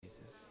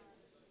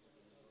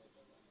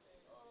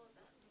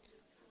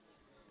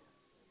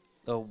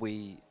Lord,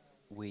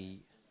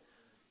 we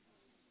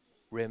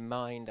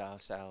remind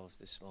ourselves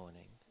this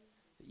morning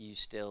that you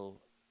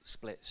still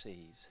split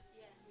seas.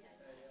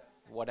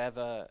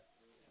 Whatever,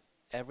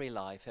 every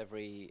life,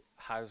 every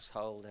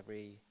household,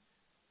 every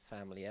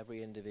family,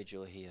 every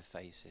individual here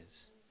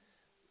faces,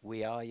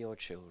 we are your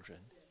children.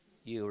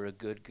 You are a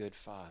good, good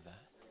Father.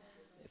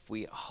 If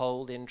we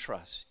hold in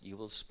trust, you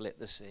will split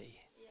the sea.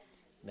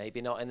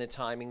 Maybe not in the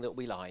timing that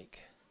we like,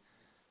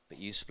 but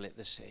you split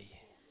the sea.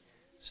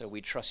 So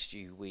we trust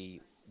you. We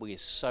are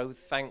so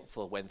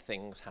thankful when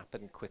things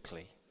happen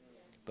quickly,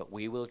 but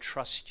we will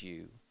trust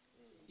you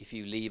if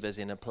you leave us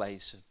in a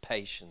place of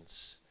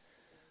patience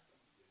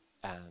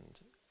and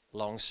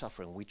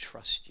long-suffering. We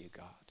trust you,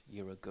 God.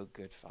 You're a good,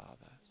 good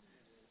Father.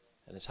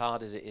 And as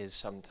hard as it is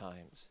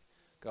sometimes,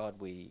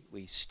 God, we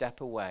step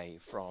away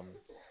from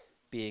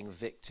being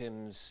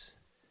victims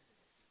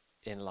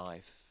in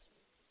life,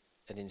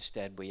 and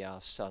instead we are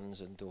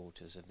sons and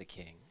daughters of the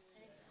King.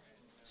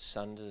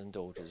 Sons and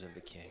daughters of the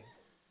King.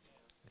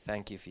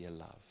 Thank you for your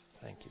love.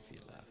 Thank you for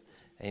your love.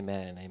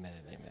 Amen, amen,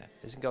 amen.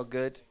 Isn't God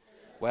good?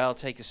 Well,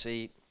 take a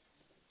seat.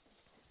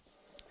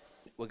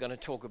 We're going to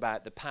talk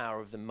about the power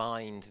of the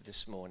mind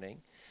this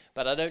morning.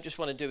 But I don't just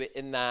want to do it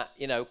in that,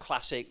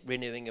 classic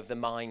renewing of the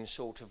mind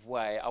sort of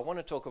way. I want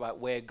to talk about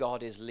where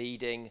God is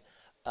leading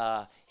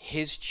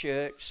his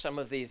church, some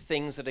of the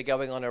things that are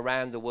going on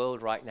around the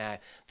world right now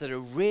that are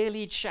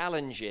really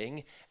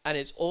challenging. And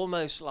it's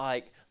almost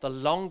like the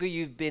longer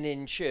you've been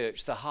in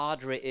church, the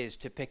harder it is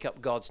to pick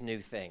up God's new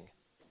thing.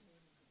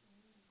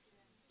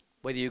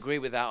 Whether you agree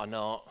with that or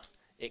not,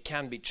 it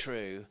can be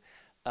true.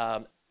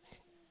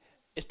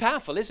 It's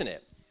powerful, isn't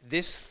it?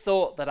 This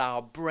thought that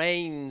our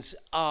brains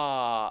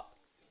are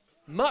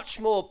much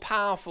more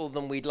powerful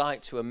than we'd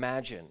like to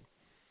imagine.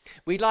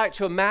 We'd like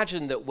to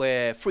imagine that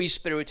we're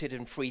free-spirited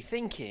and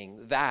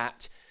free-thinking,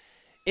 that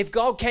if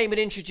God came and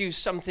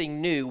introduced something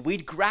new,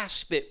 we'd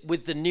grasp it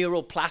with the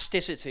neural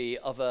plasticity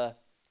of a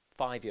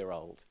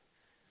 5-year-old.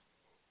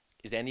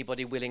 Is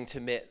anybody willing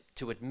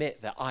to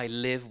admit that I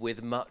live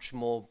with much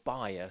more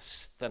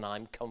bias than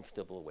I'm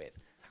comfortable with?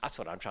 That's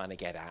what I'm trying to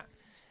get at,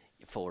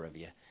 4 of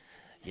you,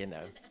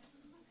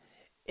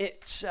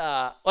 It's,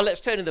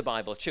 let's turn to the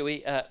Bible, shall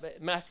we?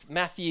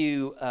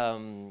 Matthew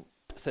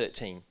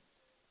 13.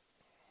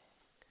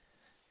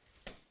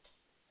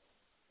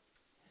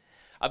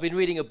 I've been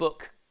reading a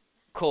book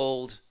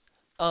called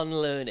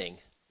Unlearning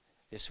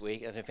this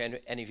week. I don't know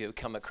if any of you have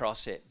come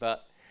across it,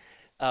 but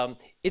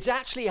it's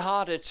actually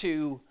harder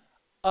to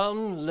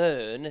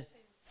unlearn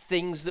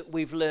things that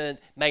we've learned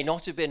may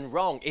not have been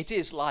wrong. It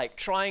is like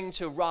trying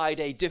to ride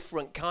a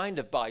different kind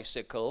of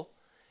bicycle.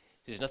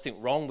 There's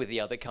nothing wrong with the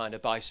other kind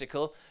of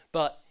bicycle,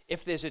 but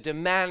if there's a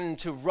demand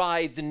to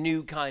ride the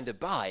new kind of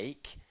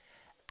bike,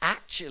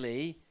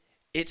 actually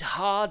it's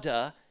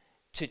harder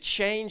to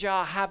change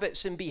our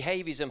habits and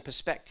behaviors and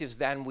perspectives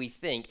than we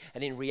think.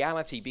 And in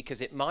reality, because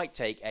it might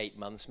take 8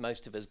 months,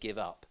 most of us give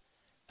up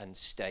and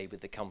stay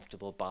with the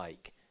comfortable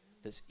bike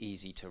that's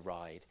easy to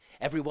ride.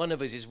 Every one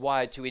of us is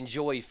wired to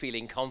enjoy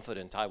feeling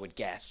confident, I would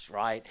guess,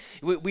 right?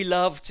 We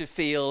love to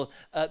feel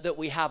that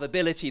we have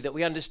ability, that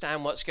we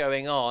understand what's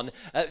going on.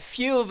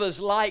 Few of us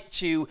like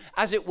to,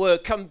 as it were,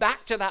 come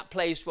back to that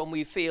place when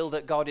we feel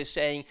that God is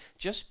saying,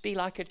 just be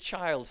like a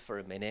child for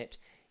a minute.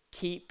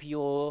 Keep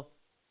your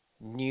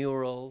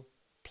neural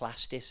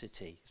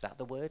plasticity. Is that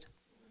the word?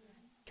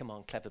 Come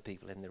on, clever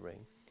people in the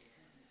room.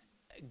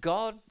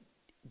 God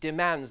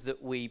demands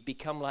that we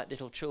become like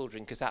little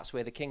children because that's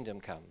where the kingdom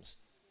comes.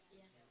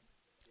 Yes.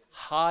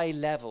 High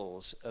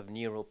levels of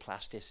neural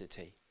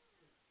plasticity.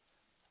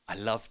 I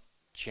love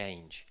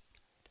change.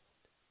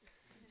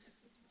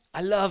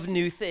 I love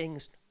new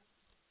things.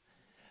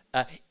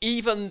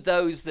 Even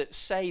those that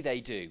say they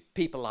do,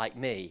 people like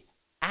me,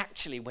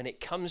 actually when it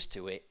comes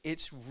to it,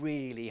 it's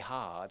really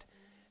hard.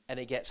 And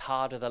it gets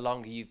harder the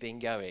longer you've been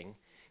going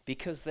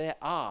because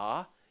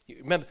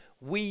remember,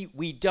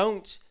 we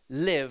don't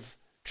live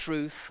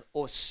truth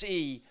or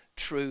see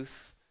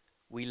truth,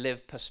 we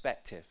live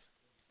perspective.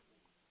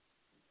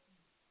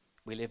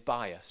 We live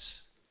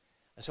bias.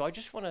 And so I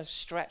just want to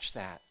stretch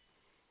that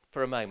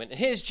for a moment. And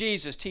here's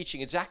Jesus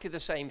teaching exactly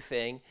the same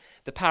thing,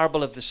 the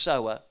parable of the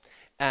sower.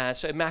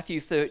 So Matthew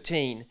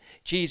 13,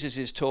 Jesus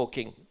is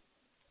talking.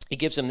 He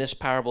gives them this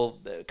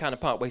parable kind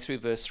of partway through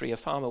verse 3. A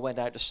farmer went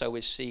out to sow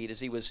his seed. As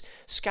he was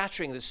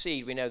scattering the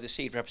seed, we know the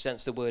seed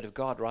represents the word of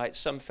God, right?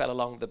 Some fell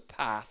along the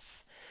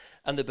path,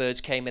 and the birds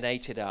came and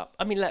ate it up.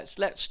 I mean,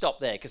 let's stop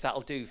there because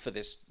that'll do for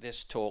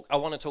this talk. I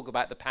want to talk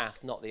about the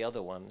path, not the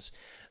other ones.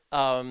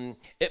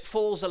 It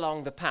falls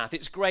along the path.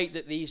 It's great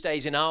that these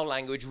days in our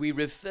language we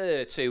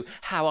refer to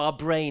how our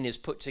brain is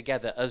put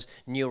together as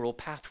neural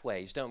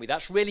pathways, don't we?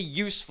 That's really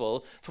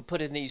useful for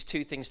putting these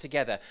two things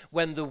together.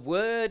 When the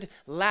word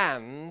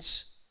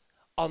lands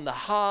on the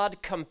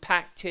hard,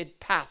 compacted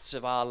paths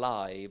of our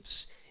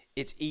lives,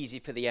 it's easy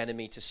for the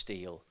enemy to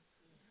steal.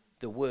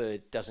 The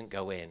word doesn't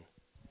go in.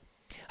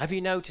 Have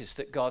you noticed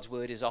that God's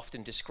word is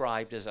often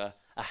described as a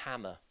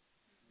hammer?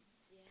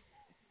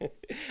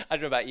 I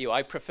don't know about you.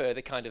 I prefer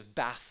the kind of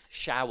bath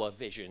shower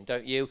vision,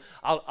 don't you?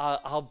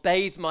 I'll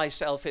bathe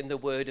myself in the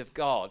Word of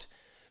God.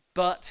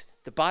 But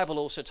the Bible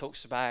also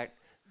talks about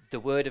the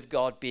Word of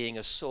God being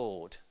a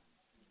sword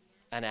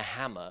and a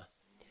hammer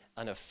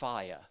and a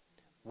fire.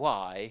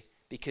 Why?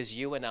 Because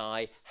you and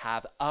I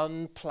have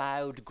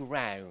unplowed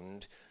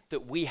ground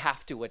that we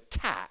have to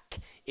attack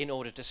in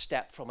order to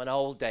step from an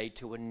old day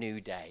to a new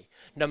day.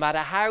 No matter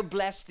how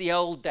blessed the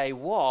old day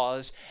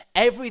was,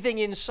 everything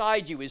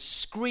inside you is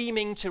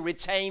screaming to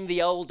retain the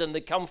old and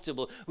the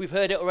comfortable. We've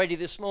heard it already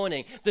this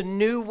morning. The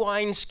new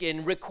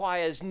wineskin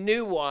requires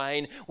new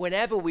wine.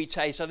 Whenever we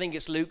taste, I think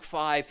it's Luke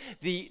 5,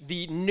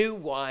 the new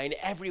wine,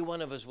 every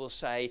one of us will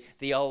say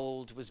the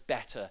old was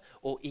better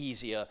or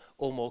easier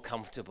or more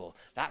comfortable.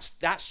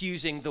 That's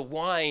using the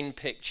wine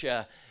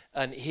picture.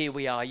 And here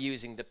we are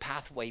using the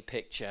pathway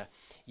picture.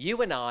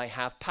 You and I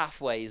have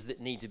pathways that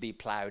need to be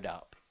plowed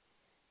up.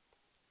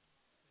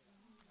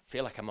 I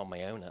feel like I'm on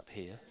my own up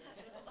here.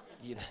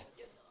 You know,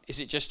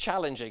 is it just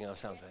challenging or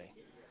something?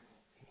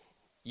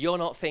 You're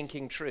not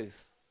thinking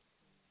truth.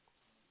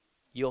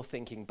 You're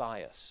thinking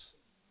bias.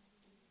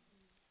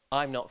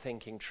 I'm not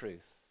thinking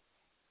truth.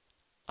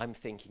 I'm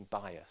thinking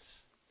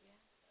bias.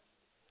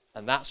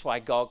 And that's why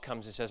God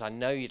comes and says, I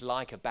know you'd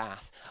like a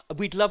bath.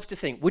 We'd love to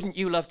think, wouldn't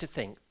you love to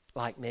think,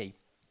 like me,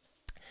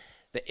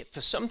 that for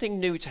something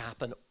new to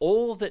happen,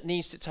 all that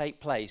needs to take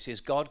place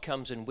is God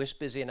comes and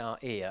whispers in our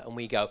ear and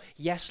we go,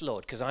 yes,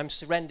 Lord, because I'm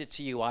surrendered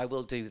to you, I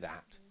will do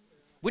that.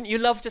 Wouldn't you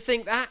love to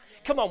think that?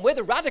 Come on, we're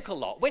the radical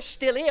lot. We're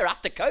still here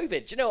after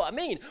COVID. Do you know what I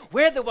mean?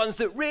 We're the ones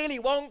that really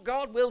want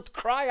God. We'll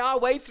cry our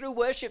way through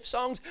worship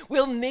songs.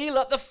 We'll kneel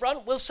at the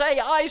front. We'll say,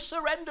 I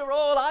surrender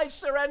all, I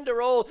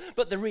surrender all.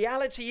 But the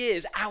reality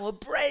is our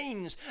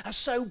brains are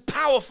so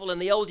powerful,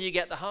 and the older you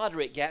get, the harder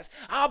it gets.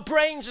 Our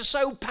brains are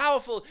so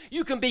powerful.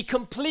 You can be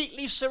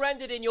completely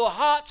surrendered in your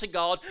heart to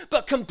God,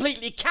 but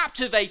completely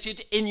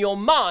captivated in your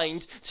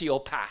mind to your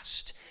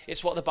past.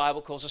 It's what the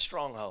Bible calls a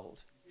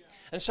stronghold.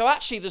 And so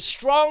actually the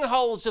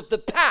strongholds of the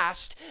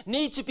past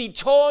need to be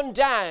torn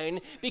down,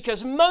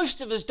 because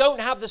most of us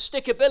don't have the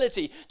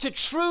stickability to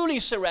truly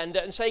surrender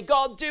and say,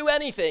 God, do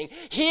anything,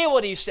 hear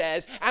what he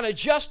says, and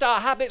adjust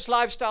our habits,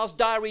 lifestyles,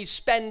 diaries,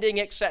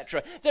 spending,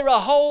 etc. There are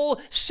whole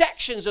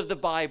sections of the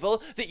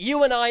Bible that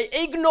you and I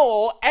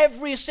ignore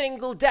every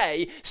single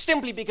day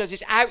simply because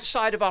it's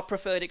outside of our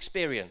preferred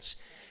experience.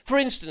 For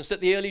instance,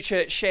 that the early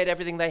church shared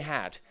everything they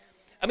had.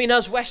 I mean,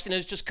 us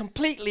Westerners just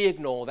completely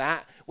ignore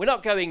that. We're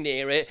not going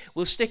near it.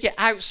 We'll stick it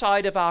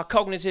outside of our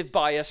cognitive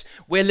bias.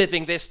 We're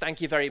living this, thank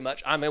you very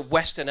much. I'm a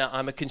Westerner,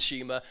 I'm a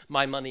consumer,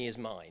 my money is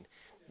mine.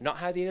 Not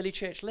how the early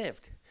church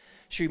lived.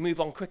 Should we move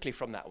on quickly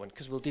from that one?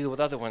 Because we'll deal with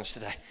other ones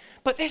today.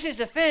 But this is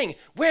the thing.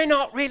 We're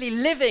not really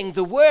living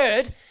the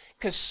word,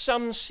 because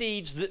some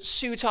seeds that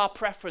suit our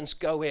preference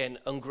go in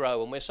and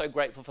grow, and we're so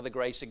grateful for the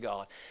grace of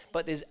God.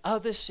 But there's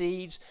other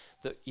seeds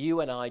that you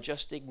and I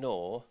just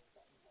ignore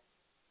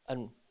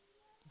and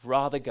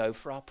rather go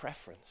for our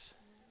preference.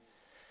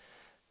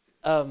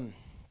 I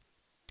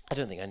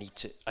don't think I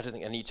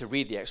need to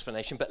read the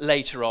explanation, but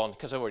later on,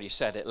 because I already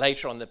said it,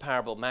 later on in the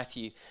parable,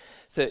 Matthew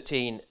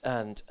 13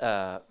 and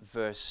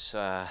verse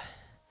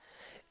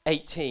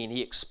 18,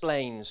 he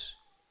explains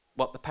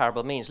what the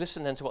parable means.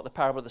 Listen then to what the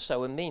parable of the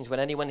sower means.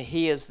 When anyone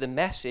hears the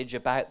message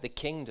about the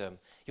kingdom,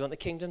 you want the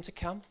kingdom to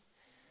come?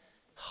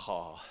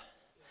 Oh,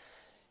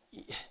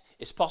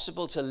 it's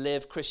possible to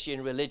live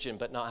Christian religion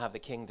but not have the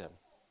kingdom.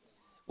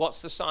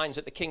 What's the signs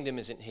that the kingdom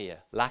isn't here?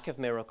 Lack of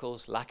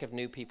miracles, lack of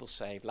new people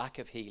saved, lack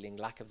of healing,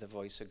 lack of the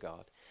voice of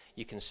God.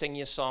 You can sing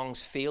your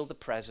songs, feel the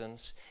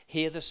presence,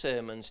 hear the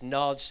sermons,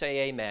 nod,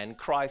 say amen,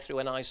 cry through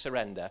an I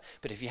surrender.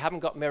 But if you haven't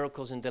got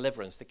miracles and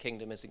deliverance, the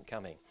kingdom isn't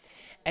coming.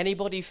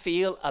 Anybody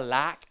feel a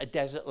lack, a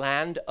desert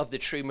land of the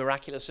true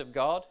miraculous of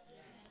God?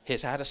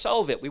 Here's how to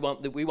solve it. We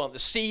want the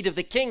seed of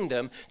the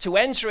kingdom to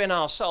enter in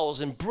our souls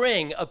and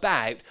bring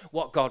about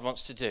what God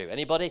wants to do.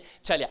 Anybody?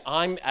 Tell you,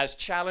 I'm as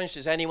challenged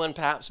as anyone,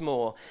 perhaps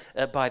more,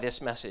 by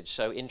this message.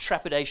 So in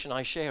trepidation,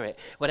 I share it.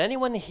 When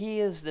anyone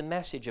hears the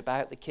message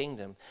about the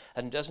kingdom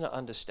and does not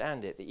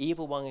understand it, the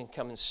evil one can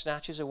come and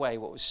snatches away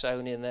what was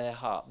sown in their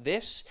heart.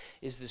 This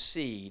is the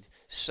seed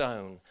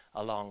sown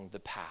along the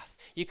path.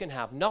 You can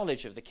have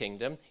knowledge of the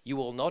kingdom. You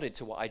all nodded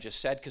to what I just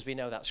said because we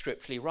know that's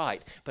scripturally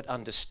right. But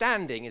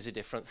understanding is a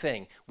different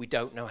thing. We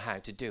don't know how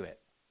to do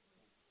it.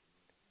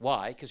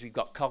 Why? Because we've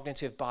got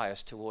cognitive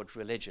bias towards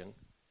religion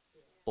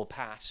or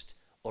past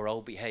or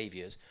old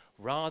behaviors,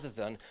 rather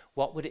than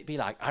what would it be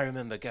like. I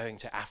remember going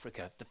to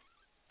Africa, the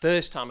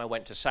first time I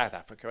went to South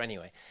Africa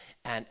anyway,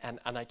 and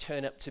I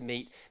turn up to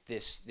meet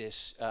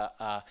this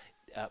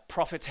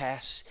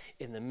prophetess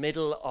in the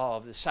middle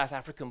of the South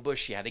African bush.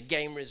 She had a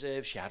game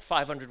reserve. She had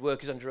 500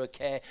 workers under her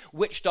care,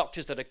 witch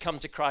doctors that had come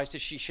to Christ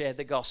as she shared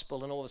the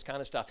gospel and all this kind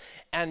of stuff.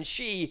 And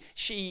she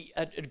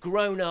had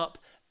grown up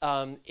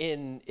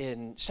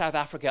in South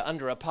Africa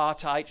under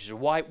apartheid. She's a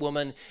white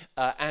woman,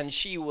 and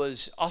she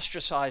was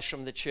ostracized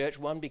from the church,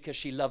 one, because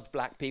she loved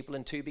black people,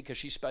 and two, because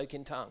she spoke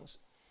in tongues.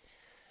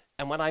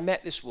 And when I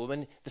met this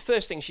woman, the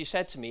first thing she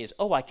said to me is,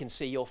 "Oh, I can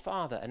see your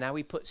father." And now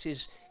he puts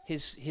his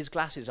his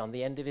glasses on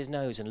the end of his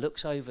nose and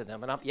looks over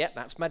them, and yep,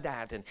 that's my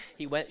dad. And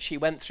she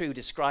went through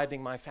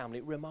describing my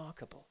family.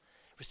 Remarkable.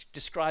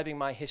 Describing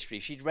my history.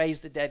 She'd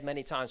raised the dead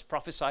many times,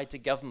 prophesied to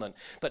government.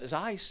 But as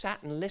I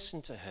sat and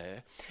listened to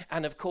her,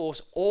 and of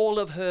course all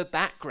of her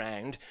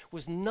background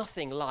was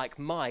nothing like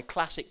my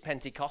classic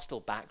Pentecostal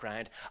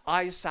background,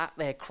 I sat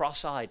there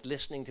cross-eyed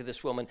listening to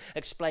this woman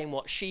explain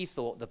what she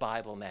thought the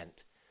Bible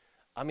meant.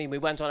 I mean, we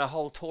went on a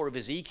whole tour of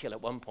Ezekiel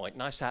at one point,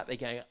 and I sat there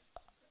going,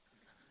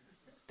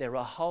 there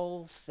are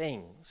whole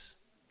things,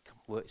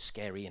 it's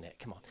scary, innit?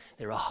 Come on.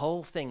 There are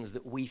whole things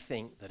that we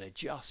think that are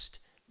just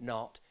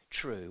not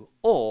true,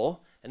 or,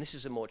 and this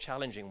is a more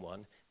challenging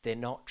one, they're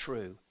not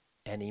true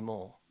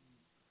anymore.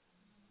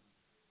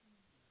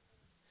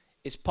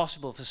 It's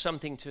possible for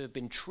something to have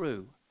been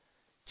true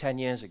 10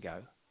 years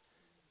ago,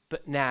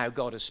 but now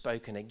God has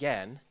spoken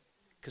again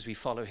because we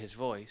follow his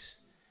voice.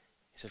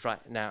 He says,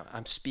 right, now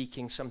I'm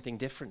speaking something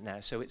different now,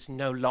 so it's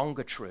no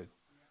longer true.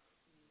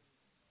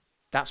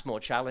 That's more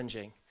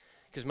challenging.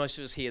 Because most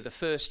of us hear the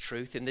first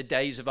truth in the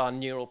days of our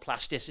neural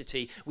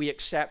plasticity. We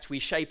accept, we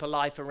shape a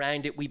life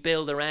around it, we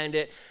build around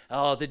it.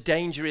 Oh, the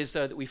danger is,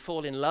 though, that we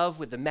fall in love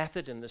with the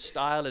method and the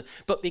style.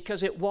 But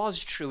because it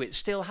was true, it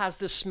still has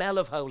the smell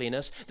of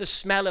holiness, the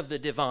smell of the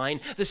divine,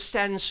 the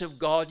sense of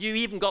God. You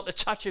even got the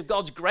touch of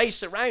God's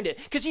grace around it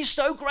because he's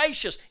so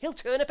gracious, he'll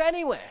turn up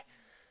anywhere.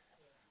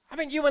 I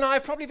mean, you and I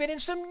have probably been in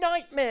some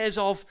nightmares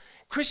of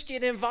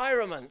Christian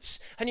environments.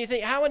 And you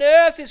think, how on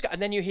earth is God?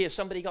 And then you hear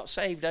somebody got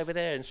saved over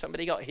there and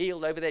somebody got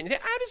healed over there. And you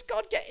think, how does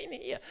God get in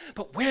here?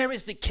 But where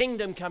is the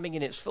kingdom coming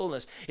in its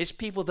fullness? It's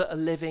people that are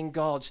living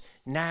God's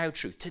now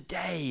truth.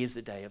 Today is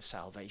the day of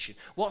salvation.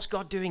 What's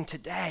God doing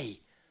today?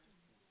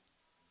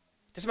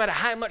 Doesn't matter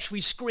how much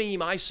we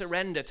scream, I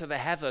surrender to the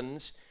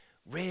heavens.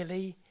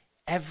 Really,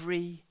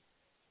 every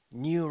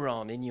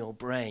neuron in your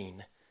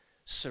brain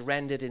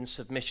surrendered in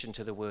submission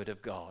to the word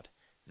of God.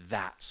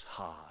 That's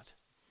hard.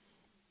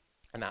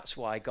 And that's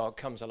why God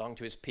comes along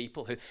to his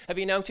people who, have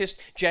you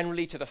noticed,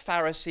 generally to the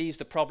Pharisees,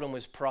 the problem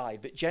was pride,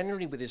 but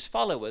generally with his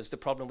followers, the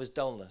problem was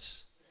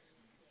dullness.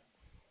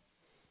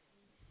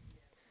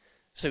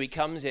 So he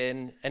comes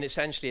in, and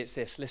essentially it's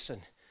this,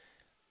 listen,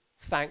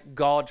 thank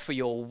God for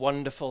your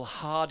wonderful,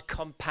 hard,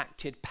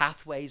 compacted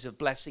pathways of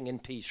blessing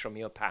and peace from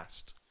your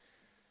past.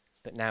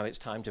 But now it's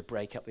time to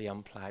break up the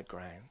unplowed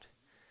ground.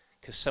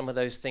 Because some of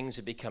those things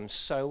have become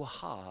so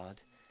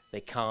hard,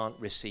 they can't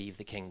receive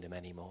the kingdom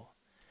anymore.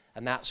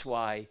 And that's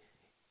why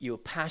you're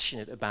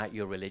passionate about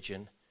your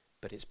religion,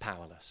 but it's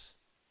powerless.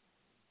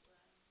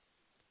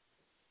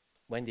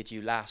 When did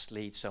you last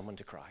lead someone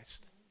to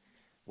Christ?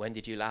 When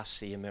did you last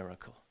see a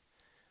miracle?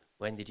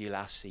 When did you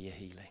last see a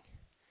healing?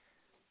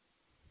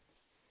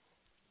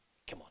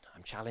 Come on,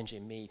 I'm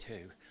challenging me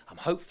too. I'm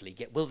hopefully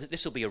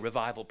this will be a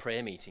revival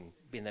prayer meeting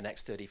in the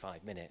next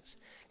 35 minutes.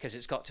 Because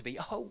it's got to be,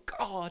 oh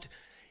God,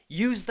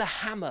 use the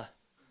hammer.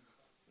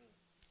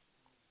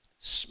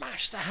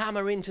 Smash the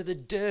hammer into the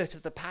dirt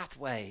of the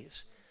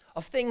pathways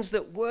of things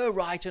that were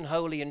right and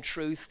holy and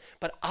truth,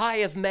 but I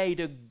have made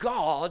a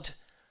God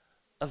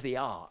of the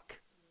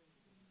ark.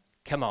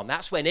 Come on,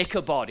 that's when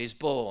Ichabod is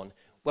born,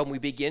 when we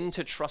begin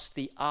to trust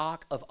the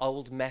ark of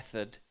old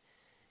method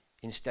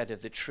instead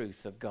of the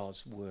truth of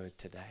God's word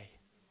today.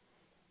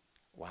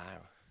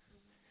 Wow.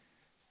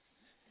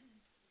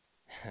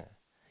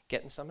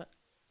 Getting something?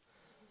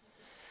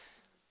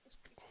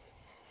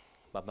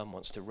 My mum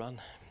wants to run.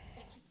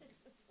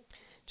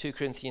 2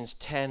 Corinthians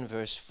 10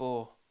 verse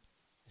 4.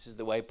 This is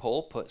the way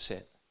Paul puts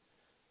it.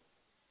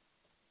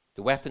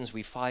 The weapons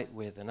we fight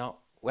with are not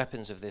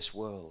weapons of this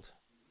world.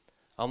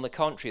 On the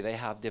contrary, they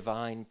have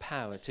divine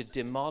power to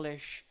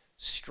demolish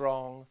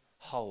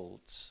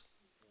strongholds.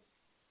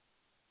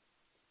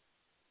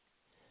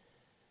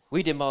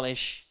 We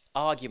demolish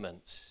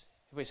arguments.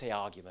 Everybody say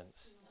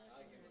arguments.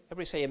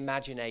 Everybody say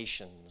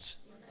imaginations.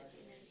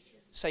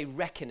 Say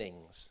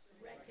reckonings.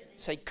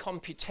 Say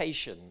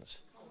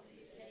computations.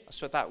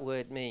 That's what that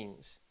word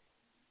means.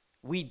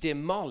 We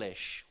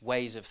demolish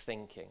ways of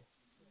thinking.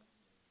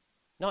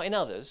 Not in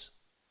others,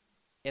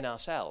 in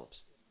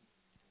ourselves.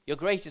 Your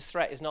greatest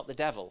threat is not the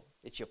devil,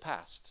 it's your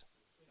past.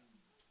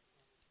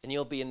 And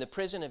you'll be in the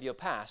prison of your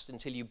past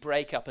until you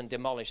break up and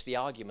demolish the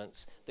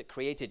arguments that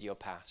created your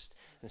past.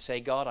 And say,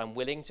 God, I'm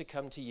willing to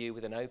come to you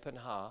with an open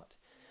heart.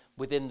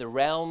 Within the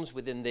realms,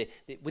 within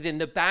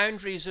the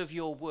boundaries of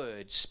your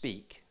word,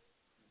 speak.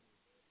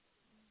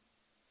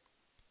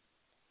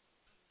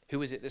 Who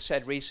was it that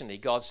said recently,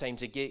 God came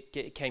to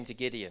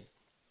Gideon?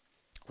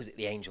 Was it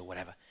the angel,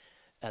 whatever?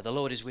 The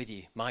Lord is with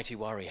you, mighty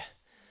warrior.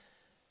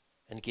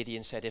 And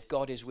Gideon said, if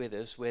God is with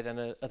us, where then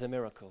are the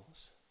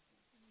miracles?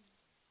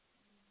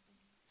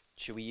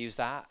 Should we use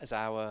that as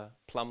our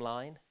plumb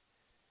line?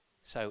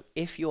 So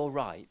if you're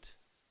right,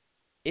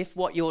 if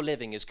what you're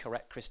living is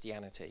correct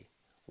Christianity,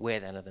 where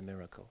then are the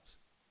miracles?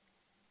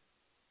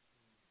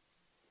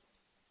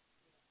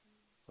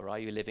 Or are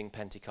you living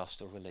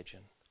Pentecostal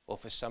religion? Or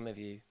for some of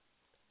you,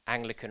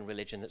 Anglican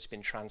religion that's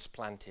been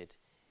transplanted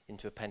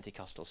into a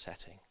Pentecostal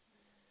setting?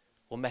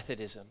 Or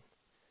Methodism,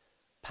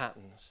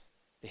 patterns,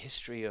 the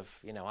history of,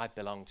 I've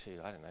belonged to,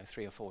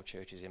 3 or 4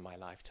 churches in my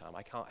lifetime.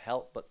 I can't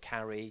help but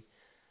carry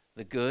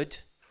the good,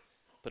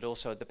 but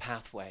also the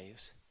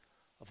pathways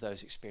of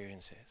those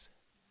experiences.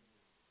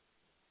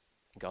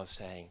 And God's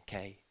saying,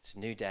 okay, it's a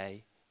new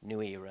day,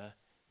 new era,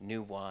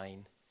 new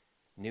wine,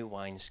 new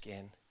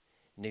wineskin,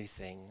 new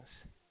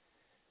things.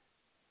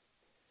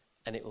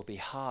 And it will be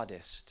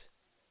hardest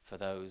for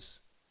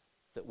those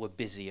that were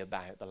busy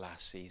about the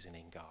last season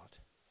in God.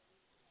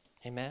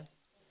 Amen?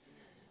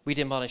 We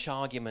demolish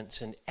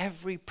arguments and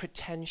every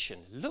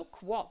pretension.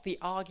 Look what the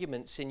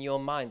arguments in your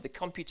mind, the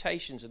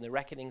computations and the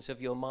reckonings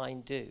of your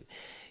mind do.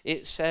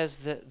 It says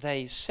that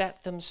they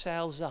set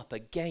themselves up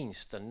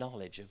against the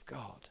knowledge of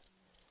God.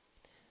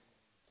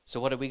 So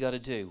what have we got to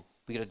do?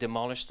 We got to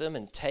demolish them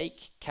and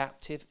take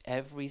captive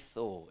every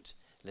thought.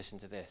 Listen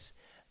to this.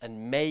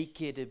 And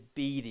make it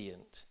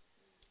obedient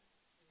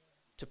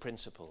to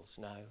principles.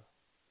 No.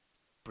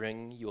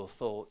 Bring your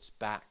thoughts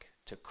back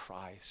to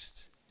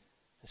Christ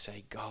and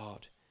say,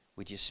 God,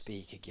 would you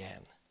speak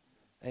again?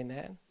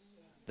 Amen?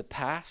 The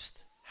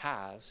past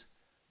has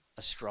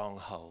a strong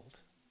hold.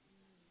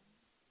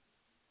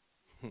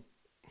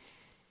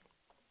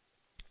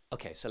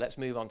 Okay, so let's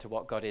move on to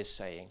what God is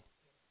saying.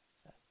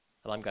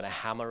 And I'm going to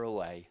hammer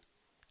away.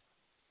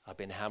 I've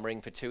been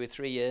hammering for 2 or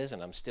 3 years,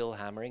 and I'm still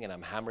hammering, and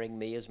I'm hammering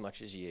me as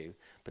much as you.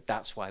 But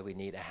that's why we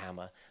need a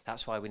hammer.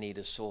 That's why we need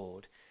a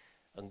sword.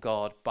 And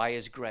God, by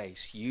his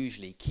grace,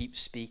 usually keeps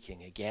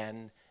speaking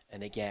again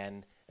and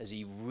again as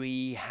he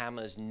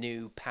re-hammers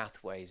new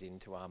pathways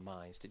into our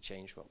minds to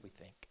change what we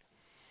think.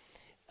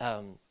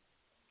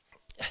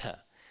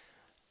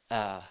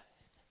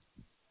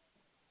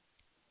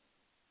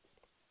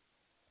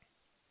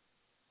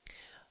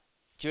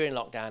 During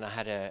lockdown, I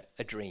had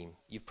a dream.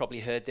 You've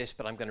probably heard this,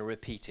 but I'm going to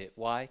repeat it.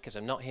 Why? Because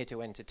I'm not here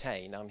to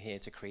entertain. I'm here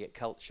to create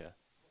culture,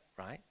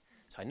 right?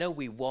 So I know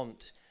we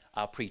want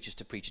our preachers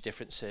to preach a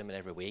different sermon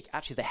every week.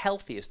 Actually, the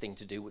healthiest thing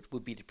to do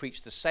would be to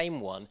preach the same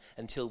one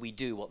until we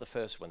do what the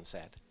first one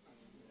said.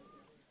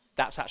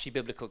 That's actually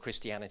biblical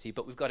Christianity,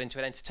 but we've got into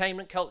an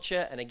entertainment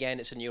culture, and again,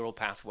 it's a neural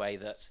pathway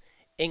that's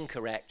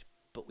incorrect,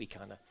 but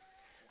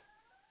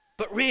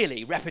but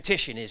really,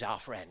 repetition is our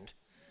friend,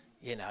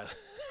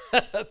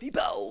 Be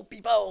bold,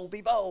 be bold,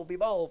 be bold, be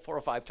bold, 4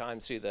 or 5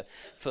 times through the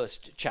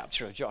first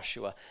chapter of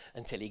Joshua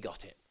until he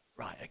got it.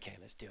 Right, okay,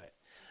 let's do it.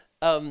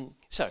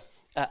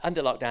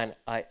 Under lockdown,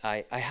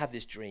 I had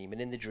this dream,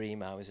 and in the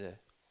dream I was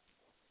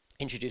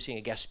introducing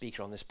a guest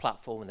speaker on this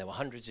platform, and there were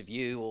hundreds of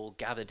you all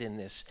gathered in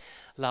this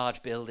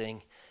large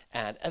building.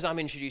 And as I'm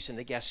introducing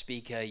the guest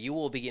speaker, you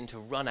all begin to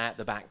run out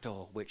the back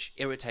door, which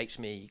irritates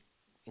me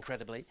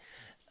incredibly,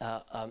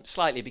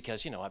 slightly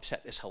because, I've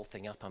set this whole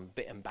thing up. I'm a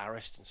bit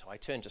embarrassed, and so I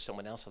turned to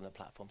someone else on the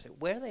platform and said,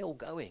 where are they all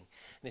going?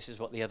 And this is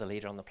what the other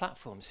leader on the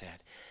platform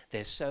said.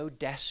 They're so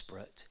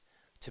desperate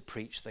to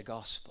preach the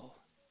gospel,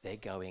 they're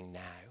going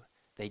now.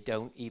 They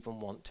don't even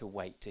want to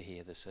wait to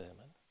hear the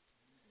sermon.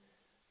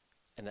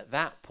 And at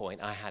that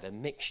point, I had a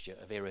mixture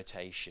of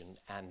irritation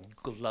and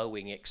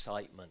glowing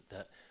excitement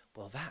that,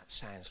 that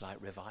sounds like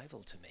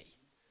revival to me.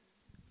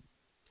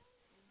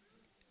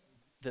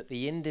 That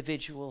the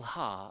individual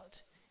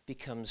heart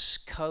becomes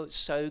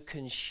so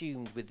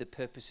consumed with the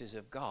purposes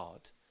of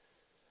God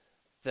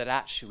that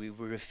actually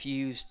we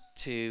refuse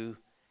to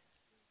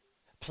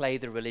play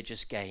the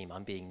religious game.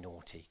 I'm being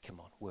naughty. Come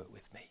on, work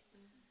with me.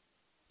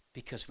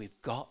 Because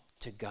we've got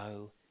to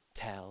go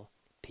tell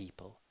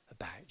people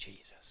about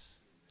Jesus.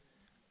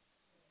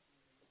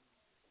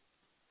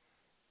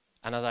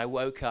 And as I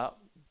woke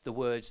up, the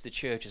words, the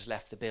church has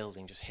left the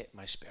building, just hit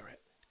my spirit.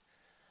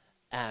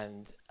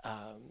 And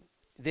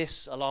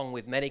this, along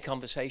with many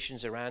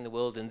conversations around the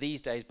world, and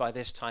these days, by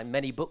this time,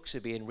 many books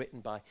are being written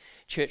by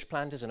church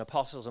planters and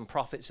apostles and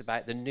prophets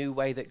about the new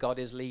way that God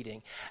is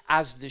leading.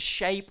 As the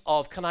shape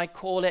of, can I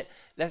call it,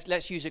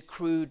 let's use a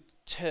crude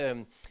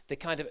term, the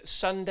kind of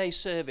Sunday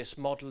service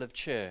model of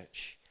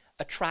church,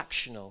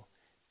 attractional,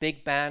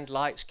 big band,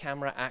 lights,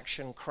 camera,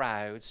 action,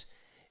 crowds,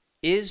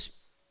 is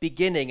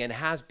beginning and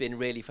has been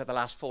really for the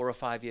last 4 or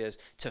 5 years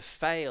to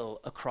fail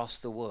across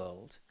the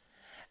world.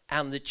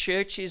 And the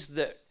churches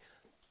that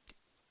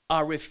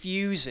are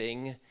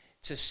refusing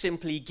to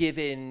simply give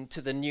in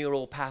to the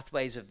neural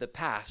pathways of the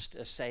past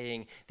are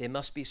saying there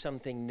must be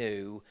something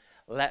new.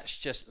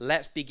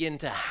 Let's begin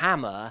to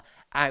hammer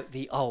out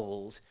the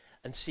old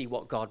and see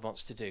what God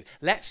wants to do.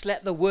 Let's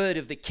let the word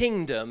of the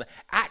kingdom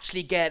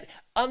actually get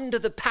under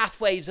the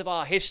pathways of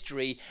our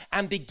history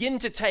and begin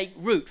to take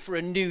root for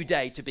a new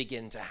day to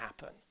begin to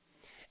happen.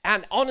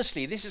 And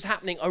honestly, this is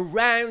happening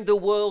around the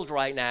world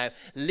right now.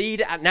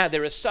 Now,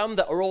 there are some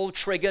that are all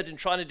triggered and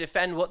trying to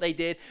defend what they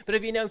did. But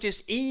have you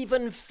noticed,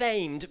 even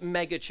famed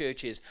mega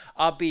churches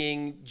are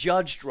being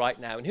judged right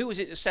now. And who was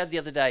it that said the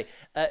other day,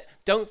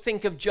 don't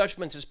think of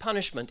judgment as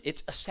punishment,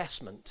 it's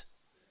assessment.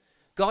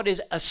 God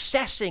is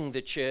assessing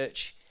the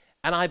church,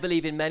 and I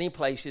believe in many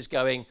places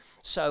going,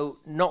 so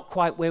not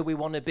quite where we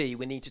want to be.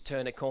 We need to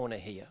turn a corner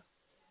here.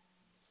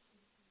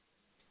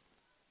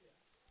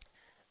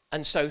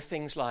 And so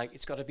things like,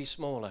 it's got to be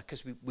smaller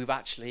because we've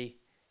actually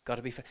Got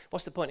to be.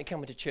 What's the point of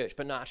coming to church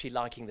but not actually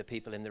liking the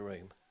people in the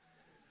room?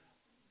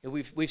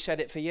 We've said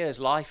it for years.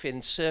 Life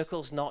in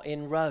circles, not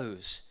in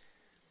rows.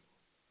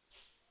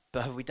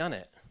 But have we done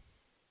it?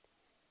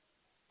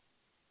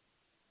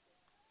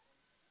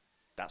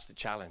 That's the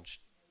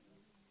challenge.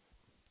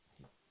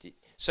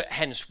 So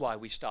hence why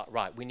we start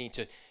right. We need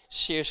to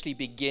seriously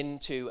begin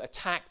to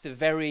attack the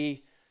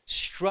very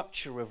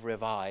structure of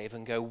Revive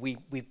and go,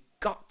 we've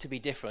got to be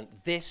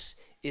different. This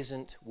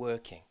isn't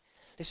working.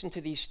 Listen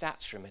to these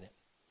stats for a minute.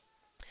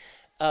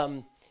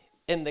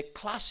 In the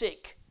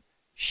classic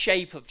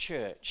shape of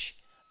church,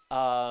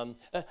 a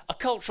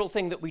cultural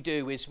thing that we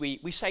do is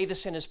we say the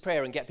sinner's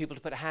prayer and get people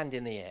to put a hand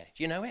in the air.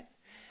 Do you know it?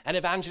 An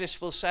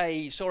evangelist will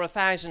say, saw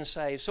 1,000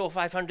 saved, saw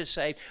 500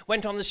 saved,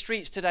 went on the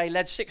streets today,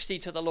 led 60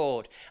 to the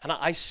Lord. And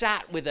I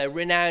sat with a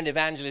renowned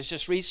evangelist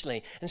just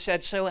recently and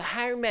said, so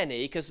how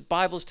many, because the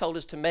Bible's told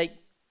us to make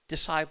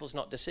disciples,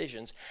 not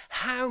decisions,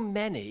 how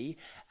many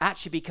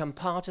actually become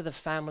part of the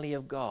family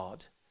of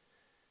God?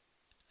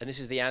 And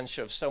this is the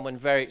answer of someone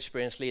very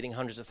experienced leading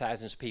hundreds of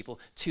thousands of people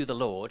to the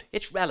Lord.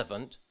 It's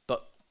relevant,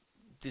 but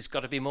there's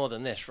got to be more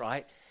than this,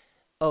 right?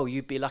 Oh,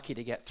 you'd be lucky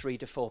to get 3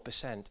 to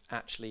 4%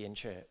 actually in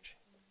church.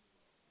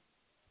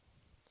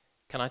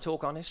 Can I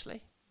talk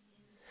honestly?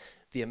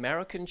 The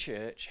American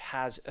church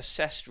has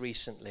assessed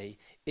recently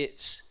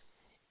its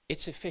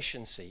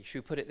efficiency,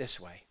 should we put it this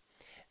way,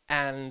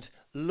 and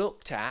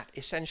looked at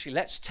essentially,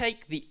 let's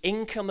take the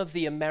income of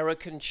the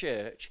American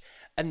church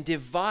and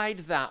divide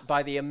that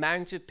by the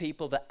amount of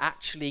people that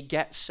actually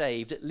get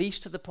saved, at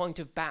least to the point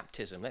of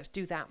baptism. Let's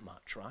do that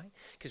much, right?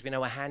 Because we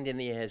know a hand in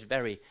the air is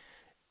very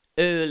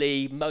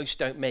early. Most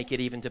don't make it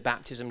even to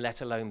baptism,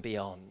 let alone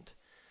beyond.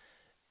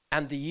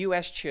 And the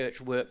US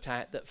church worked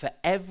out that for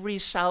every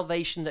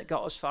salvation that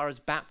got as far as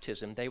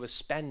baptism, they were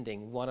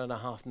spending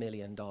 $1.5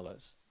 million.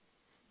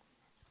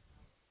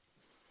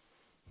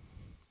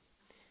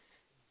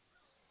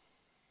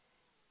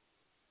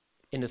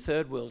 In a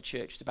third world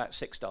church, it's about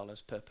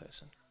 $6 per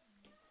person.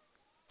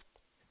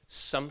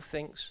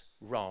 Something's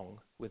wrong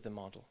with the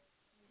model.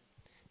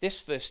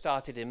 This first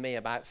started in me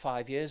about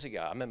 5 years ago.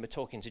 I remember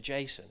talking to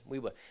Jason. We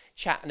were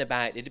chatting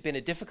about it. It had been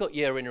a difficult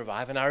year in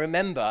Revive, and I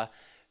remember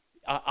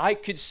I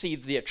could see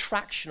the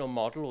attractional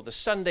model or the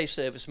Sunday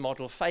service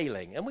model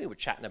failing. And we were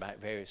chatting about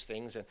various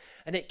things.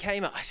 And it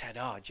came up. I said,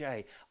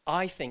 Jay,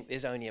 I think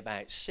there's only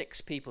about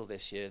 6 people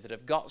this year that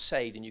have got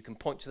saved. And you can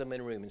point to them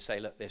in a room and say,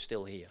 look, they're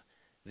still here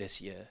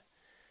this year.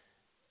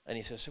 And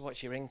he says, so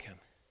what's your income?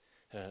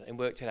 And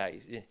worked it out.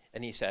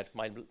 And he said,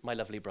 my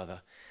lovely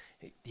brother,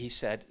 he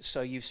said,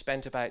 so you've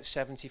spent about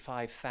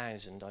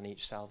 $75,000 on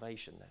each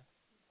salvation then?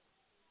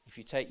 If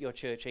you take your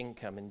church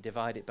income and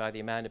divide it by the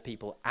amount of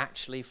people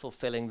actually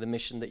fulfilling the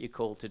mission that you're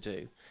called to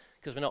do,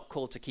 because we're not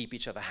called to keep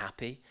each other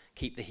happy,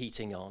 keep the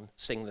heating on,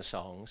 sing the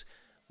songs.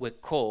 We're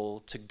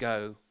called to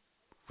go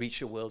reach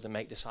the world and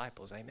make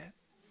disciples. Amen?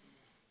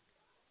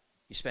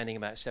 You're spending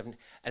about 7.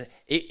 And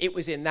it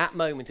was in that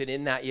moment and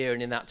in that year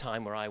and in that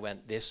time where I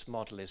went, this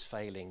model is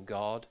failing.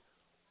 God,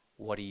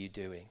 what are you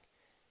doing?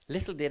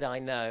 Little did I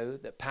know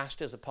that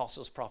pastors,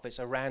 apostles, prophets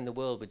around the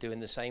world were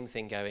doing the same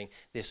thing, going,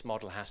 this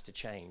model has to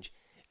change.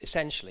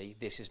 Essentially,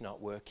 this is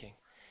not working.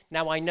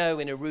 Now, I know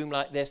in a room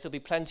like this, there'll be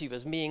plenty of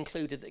us, me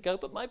included, that go,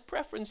 but my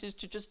preference is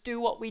to just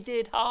do what we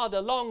did, harder,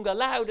 longer,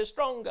 louder,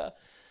 stronger.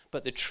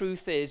 But the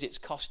truth is, it's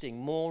costing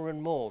more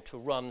and more to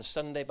run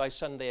Sunday by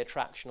Sunday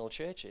attractional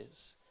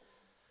churches.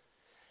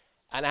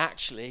 And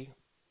actually,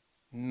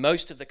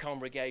 most of the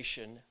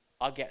congregation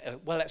are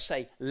let's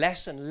say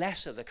less and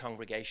less of the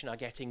congregation are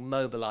getting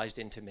mobilized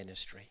into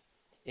ministry.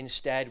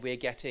 Instead, we're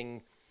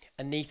getting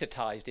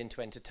anesthetized into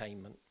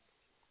entertainment.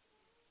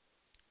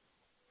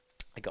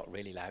 I got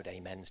really loud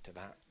amens to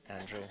that,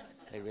 Andrew.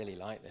 They really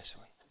like this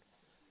one.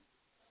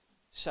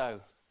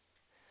 So,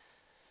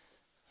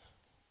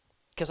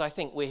 because I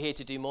think we're here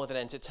to do more than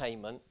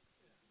entertainment,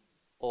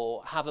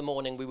 or have a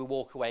morning we will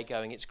walk away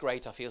going, it's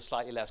great, I feel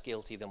slightly less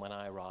guilty than when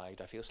I arrived,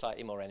 I feel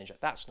slightly more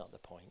energetic. That's not the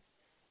point.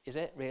 Is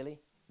it, really?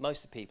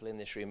 Most of the people in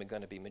this room are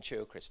going to be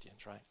mature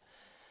Christians, right?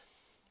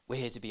 We're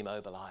here to be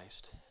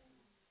mobilized.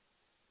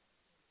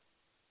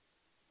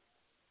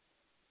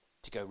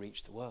 To go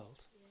reach the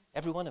world.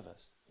 Every one of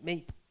us.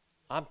 Me.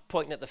 I'm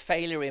pointing at the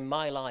failure in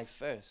my life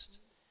first.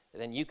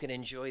 And then you can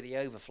enjoy the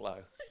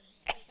overflow.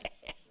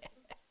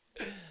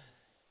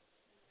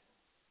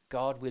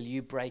 God, will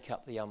you break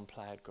up the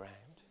unplowed ground?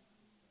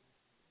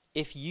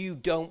 If you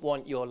don't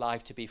want your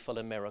life to be full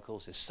of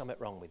miracles, there's something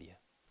wrong with you.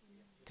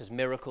 Because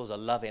miracles are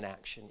love in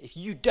action. If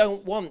you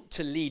don't want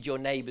to lead your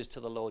neighbors to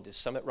the Lord, there's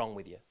something wrong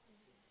with you.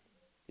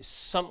 There's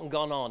something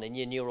gone on in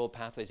your neural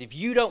pathways. If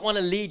you don't want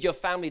to lead your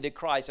family to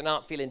Christ and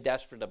aren't feeling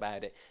desperate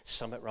about it,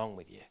 something wrong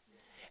with you.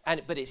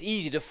 But it's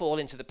easy to fall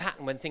into the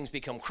pattern when things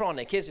become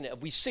chronic, isn't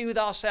it? We soothe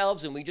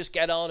ourselves and we just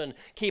get on and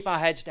keep our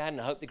heads down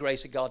and hope the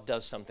grace of God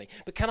does something.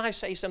 But can I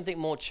say something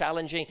more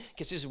challenging?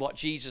 Because this is what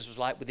Jesus was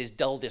like with his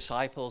dull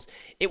disciples.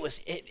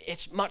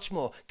 It's much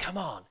more, come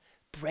on,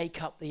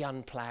 break up the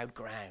unplowed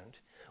ground.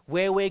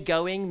 Where we're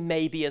going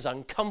may be as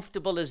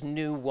uncomfortable as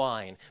new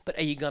wine, but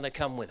are you going to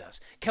come with us?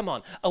 Come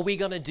on, are we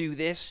going to do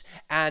this?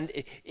 And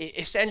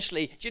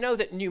essentially, do you know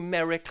that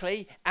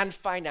numerically and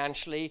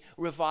financially,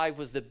 Revive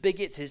was the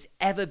biggest it has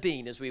ever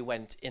been as we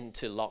went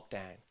into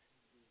lockdown?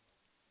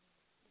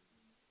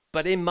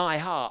 But in my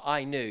heart,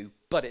 I knew,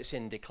 but it's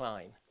in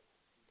decline.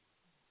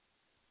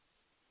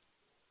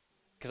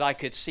 Because I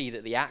could see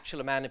that the actual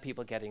amount of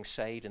people getting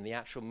saved and the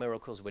actual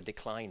miracles were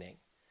declining.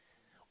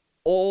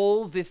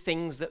 All the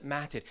things that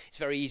mattered. It's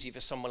very easy for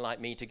someone like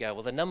me to go,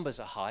 well, the numbers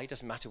are high. It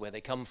doesn't matter where they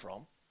come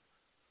from.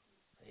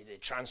 They're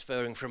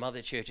transferring from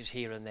other churches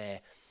here and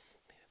there.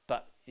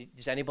 But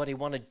does anybody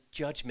want to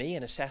judge me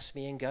and assess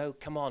me and go,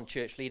 come on,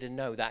 church leader,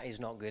 no, that is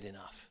not good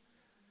enough.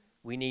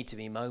 We need to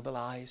be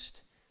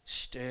mobilized,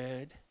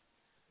 stirred.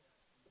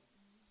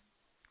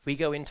 If we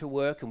go into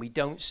work and we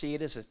don't see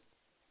it as a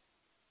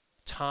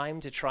time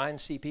to try and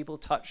see people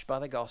touched by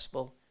the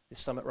gospel, there's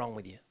something wrong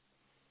with you.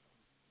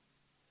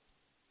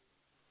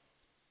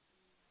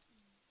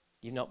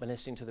 You've not been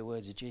listening to the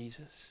words of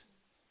Jesus.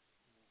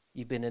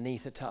 You've been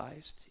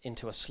anesthetized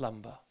into a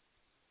slumber.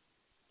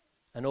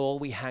 And all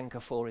we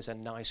hanker for is a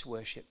nice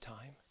worship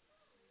time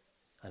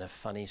and a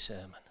funny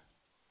sermon.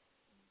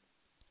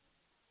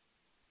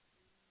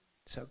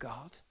 So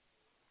God,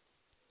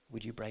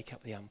 would you break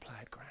up the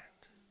unplowed ground?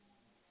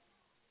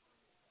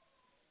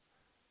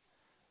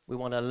 We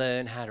want to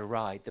learn how to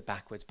ride the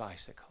backwards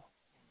bicycle.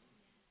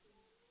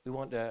 We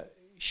want to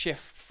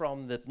shift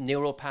from the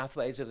neural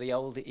pathways of the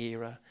older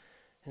era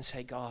and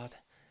say, God,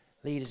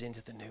 lead us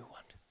into the new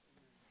one.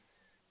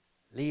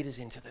 Lead us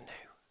into the new.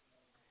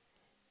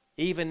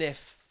 Even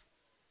if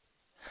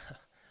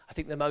I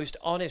think the most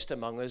honest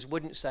among us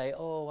wouldn't say,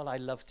 oh, well, I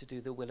love to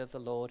do the will of the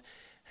Lord.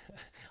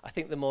 I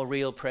think the more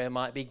real prayer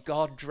might be,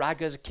 God,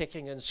 drag us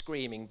kicking and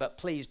screaming, but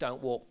please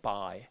don't walk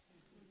by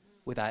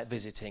without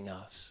visiting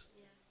us.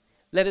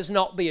 Let us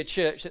not be a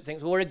church that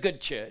thinks, well, we're a good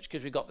church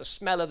because we've got the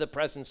smell of the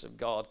presence of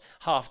God,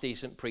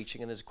 half-decent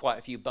preaching, and there's quite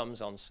a few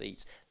bums on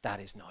seats. That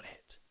is not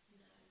it.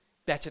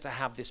 Better to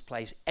have this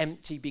place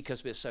empty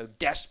because we're so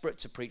desperate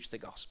to preach the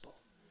gospel.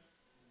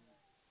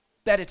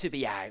 Better to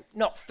be out,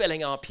 not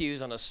filling our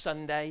pews on a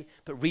Sunday,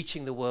 but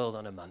reaching the world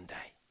on a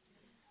Monday.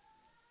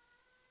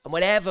 And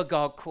whatever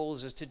God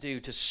calls us to do,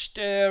 to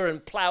stir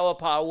and plow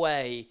up our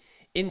way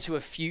into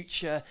a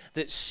future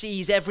that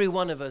sees every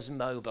one of us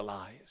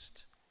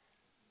mobilized.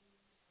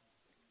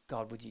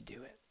 God, would you do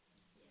it?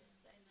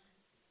 Yes,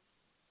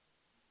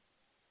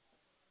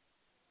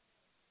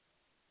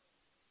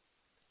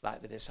 amen.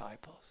 Like the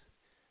disciples.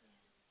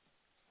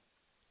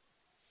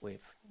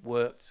 We've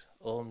worked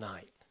all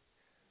night,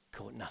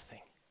 caught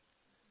nothing.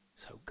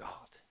 So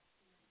God,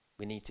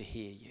 we need to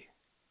hear you.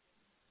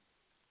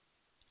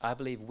 I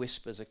believe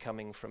whispers are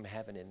coming from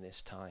heaven in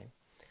this time,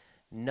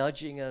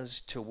 nudging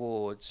us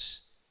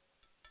towards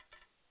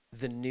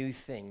the new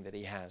thing that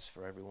he has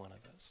for every one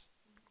of us.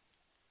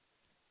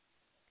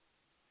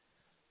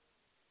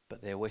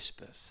 But they're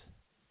whispers,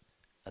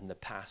 and the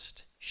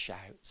past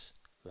shouts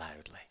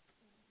loudly.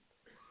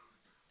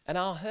 And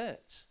our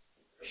hurts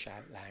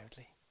shout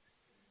loudly.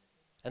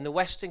 And the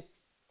Western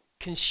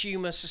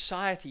consumer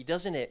society,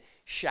 doesn't it,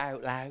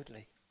 shout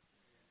loudly.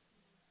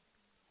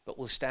 But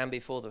we'll stand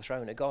before the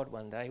throne of God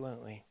one day,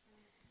 won't we?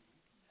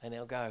 And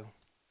they'll go,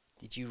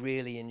 did you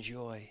really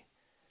enjoy?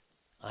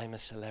 I'm a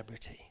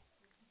celebrity.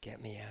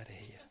 Get me out of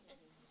here.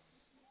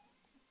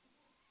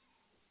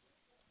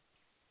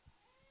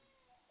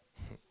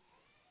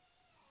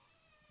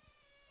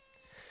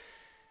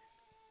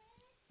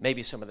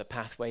 Maybe some of the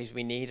pathways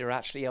we need are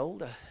actually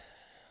older,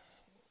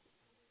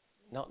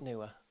 not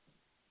newer.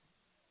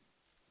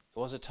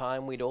 There was a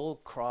time we'd all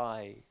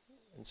cry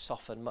and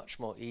soften much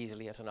more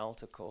easily at an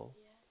altar call.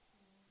 Yes.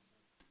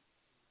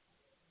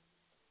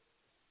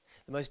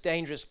 The most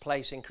dangerous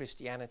place in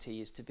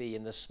Christianity is to be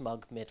in the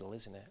smug middle,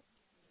 isn't it?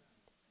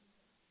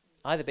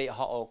 Either be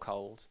hot or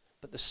cold,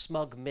 but the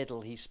smug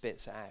middle he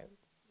spits out.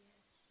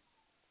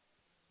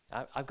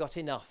 I've got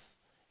enough.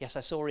 Yes, I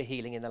saw a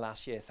healing in the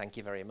last year, thank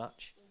you very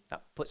much.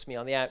 That puts me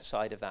on the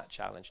outside of that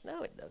challenge.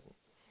 No, it doesn't.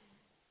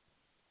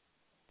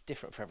 It's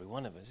different for every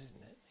one of us,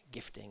 isn't it?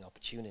 Gifting,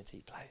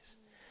 opportunity, place.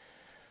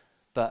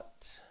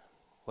 But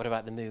what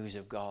about the moves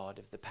of God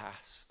of the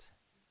past?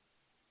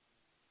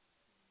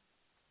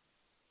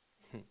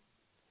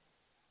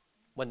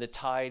 When the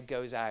tide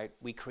goes out,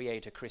 we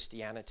create a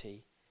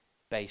Christianity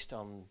based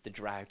on the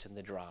drought and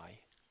the dry.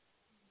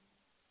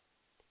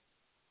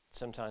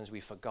 Sometimes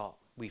we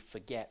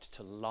forget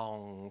to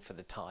long for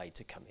the tide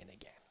to come in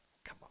again.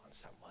 Come on,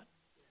 someone.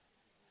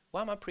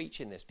 Why am I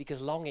preaching this? Because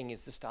longing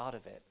is the start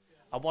of it.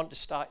 I want to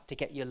start to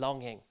get you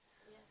longing.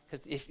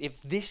 Because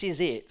if this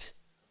is it,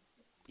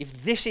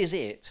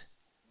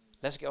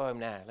 let's go home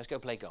now. Let's go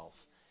play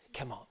golf.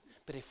 Come on.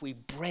 But if we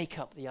break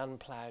up the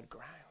unplowed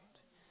ground,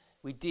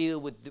 we deal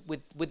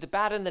with the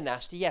bad and the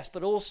nasty, yes,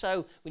 but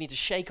also we need to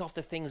shake off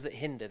the things that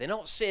hinder. They're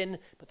not sin,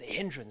 but they're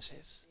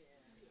hindrances.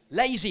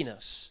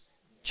 Laziness.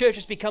 Church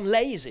has become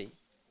lazy.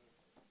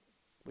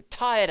 We're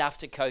tired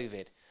after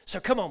COVID. So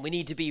come on, we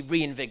need to be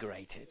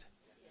reinvigorated.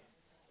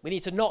 We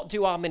need to not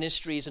do our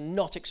ministries and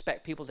not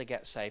expect people to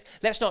get saved.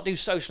 Let's not do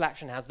social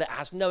action that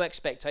has no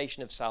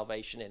expectation of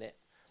salvation in it.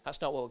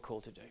 That's not what we're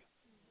called to do.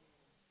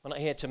 We're not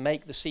here to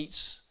make the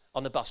seats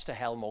on the bus to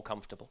hell more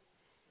comfortable.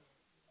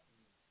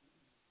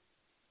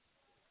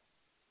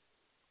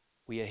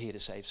 We are here to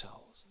save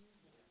souls.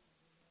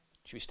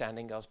 Should we stand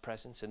in God's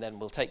presence? And then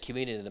we'll take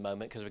communion in a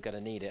moment because we're going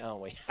to need it,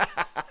 aren't we?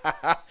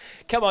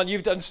 Come on,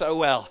 you've done so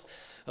well.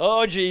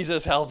 Oh,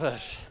 Jesus, help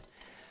us.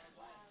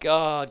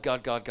 God.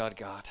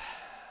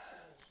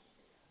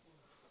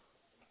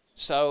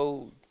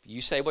 So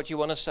you say what you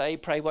want to say,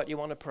 pray what you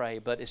want to pray.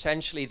 But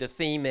essentially the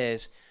theme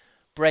is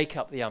break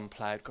up the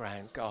unplowed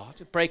ground,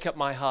 God. Break up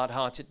my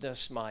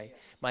hard-heartedness, my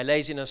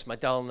laziness, my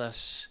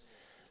dullness.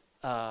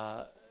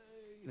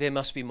 There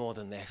must be more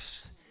than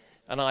this.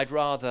 And I'd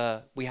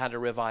rather we had a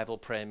revival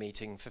prayer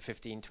meeting for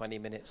 15, 20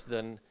 minutes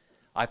than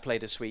I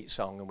played a sweet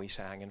song and we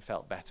sang and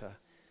felt better.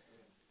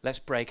 Let's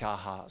break our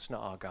hearts,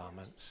 not our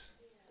garments.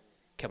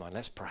 Come on,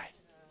 let's pray.